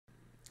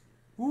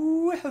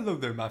Ooh, hello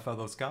there, my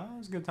fellow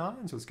Scars. Good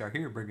times with Scar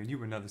here, bringing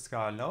you another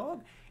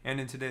ScarLog. And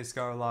in today's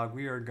ScarLog,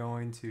 we are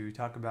going to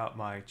talk about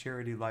my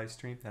charity live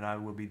stream that I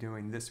will be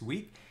doing this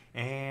week.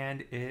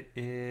 And it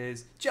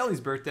is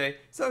Jellie's birthday,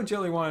 so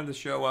Jellie wanted to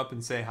show up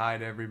and say hi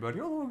to everybody.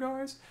 Hello,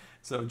 guys.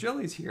 So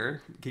Jellie's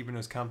here, keeping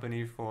us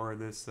company for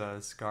this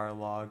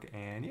ScarLog.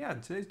 And yeah,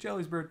 today's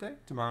Jellie's birthday.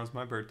 Tomorrow's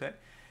my birthday.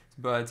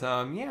 But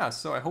yeah,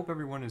 so I hope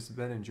everyone has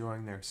been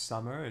enjoying their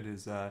summer. It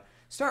is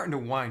starting to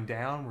wind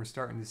down. We're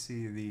starting to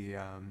see the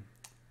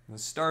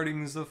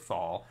startings of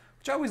fall,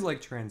 which I always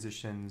like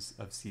transitions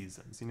of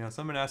seasons. You know,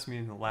 someone asked me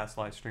in the last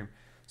live stream,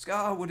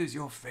 Scott, what is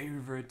your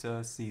favorite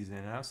season?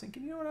 And I was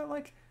thinking, you know what I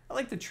like? I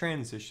like the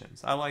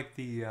transitions. I like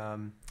the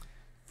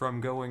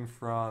from going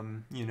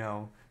from, you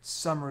know,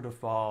 summer to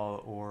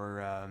fall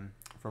or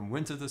from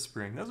winter to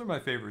spring. Those are my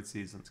favorite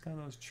seasons, kind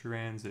of those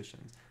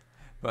transitions.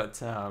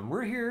 But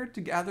we're here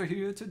to gather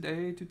here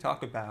today to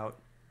talk about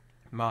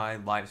my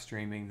live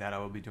streaming that I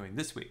will be doing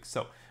this week.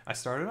 So I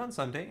started on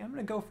Sunday. I'm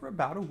going to go for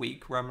about a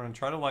week where I'm going to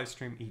try to live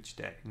stream each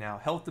day. Now,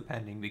 health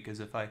depending,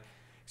 because if I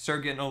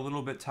start getting a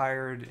little bit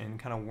tired and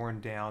kind of worn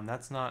down,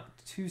 that's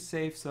not too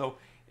safe. So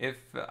if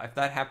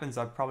that happens,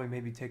 I'll probably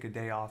maybe take a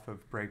day off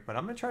of break. But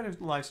I'm going to try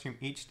to live stream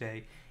each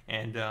day.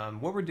 And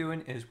what we're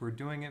doing is we're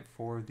doing it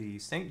for the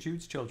St.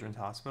 Jude's Children's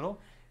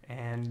Hospital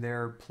and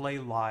their Play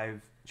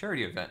Live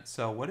charity event.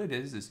 So what it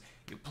is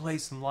you play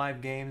some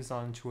live games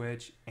on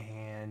Twitch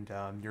and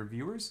your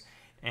viewers,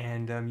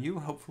 and you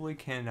hopefully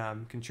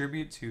can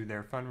contribute to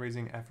their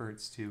fundraising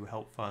efforts to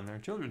help fund their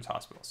children's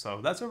hospital.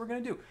 So that's what we're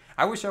going to do.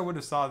 I wish I would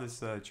have saw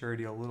this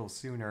charity a little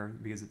sooner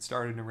because it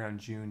started around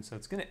June, so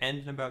it's going to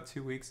end in about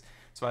 2 weeks.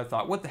 So I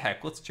thought, what the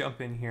heck, let's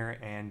jump in here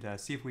and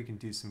see if we can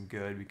do some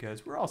good,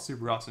 because we're all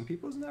super awesome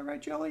people. Isn't that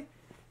right, Jellie?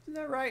 Isn't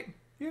that right?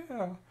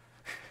 Yeah.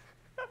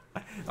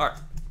 All right.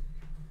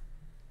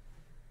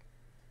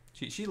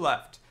 She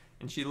left,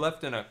 and she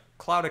left in a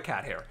cloud of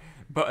cat hair.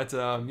 But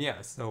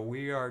yeah, so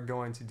we are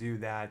going to do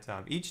that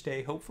each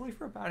day, hopefully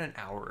for about an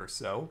hour or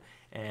so.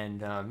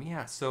 And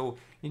yeah, so,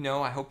 you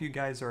know, I hope you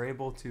guys are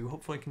able to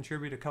hopefully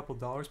contribute a couple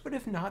dollars. But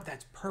if not,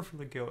 that's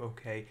perfectly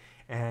okay.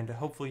 And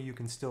hopefully you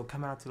can still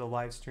come out to the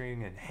live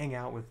stream and hang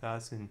out with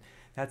us. And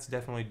that's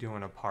definitely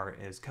doing a part,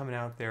 is coming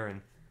out there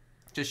and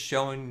just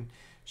showing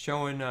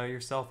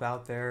yourself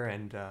out there.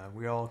 And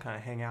we all kind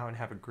of hang out and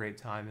have a great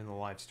time in the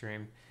live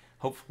stream.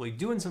 Hopefully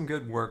doing some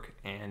good work.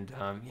 And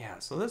yeah,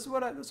 so this is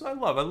what I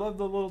love. I love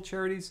the little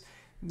charities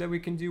that we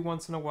can do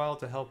once in a while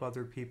to help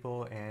other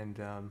people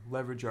and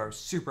leverage our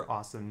super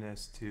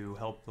awesomeness to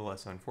help the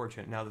less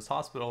unfortunate. Now, this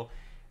hospital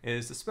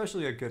is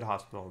especially a good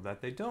hospital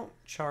that they don't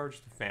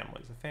charge the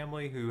families. A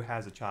family who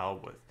has a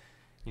child with,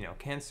 you know,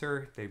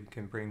 cancer, they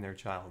can bring their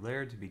child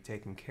there to be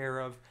taken care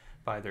of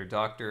by their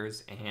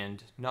doctors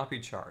and not be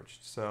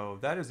charged. So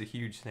that is a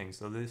huge thing.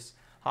 So this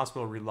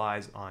hospital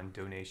relies on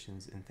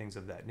donations and things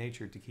of that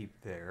nature to keep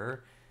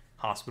their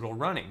hospital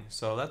running.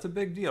 So that's a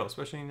big deal,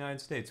 especially in the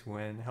United States,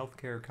 when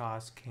healthcare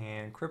costs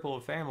can cripple a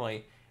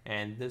family,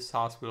 and this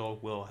hospital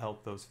will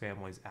help those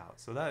families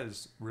out. So that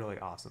is really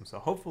awesome. So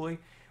hopefully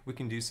we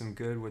can do some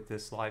good with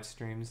this live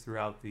streams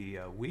throughout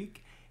the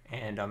week.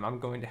 And I'm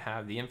going to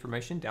have the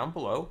information down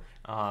below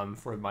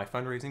for my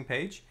fundraising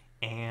page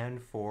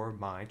and for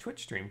my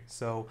Twitch stream.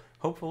 So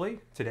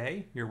hopefully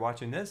today you're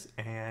watching this,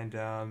 and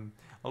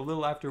a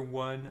little after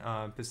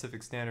 1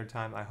 Pacific Standard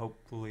Time, I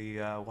hopefully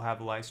will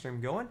have a live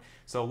stream going.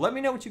 So let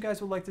me know what you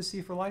guys would like to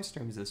see for live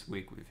streams this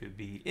week. If it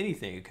be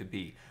anything, it could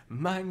be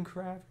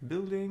Minecraft,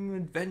 building,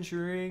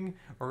 adventuring,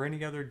 or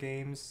any other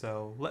games.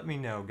 So let me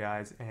know,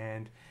 guys.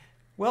 And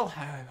well,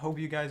 I hope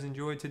you guys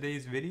enjoyed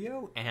today's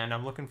video, and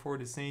I'm looking forward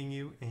to seeing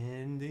you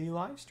in the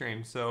live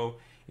stream. So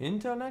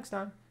until next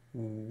time,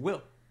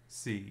 we'll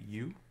see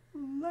you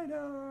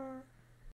later.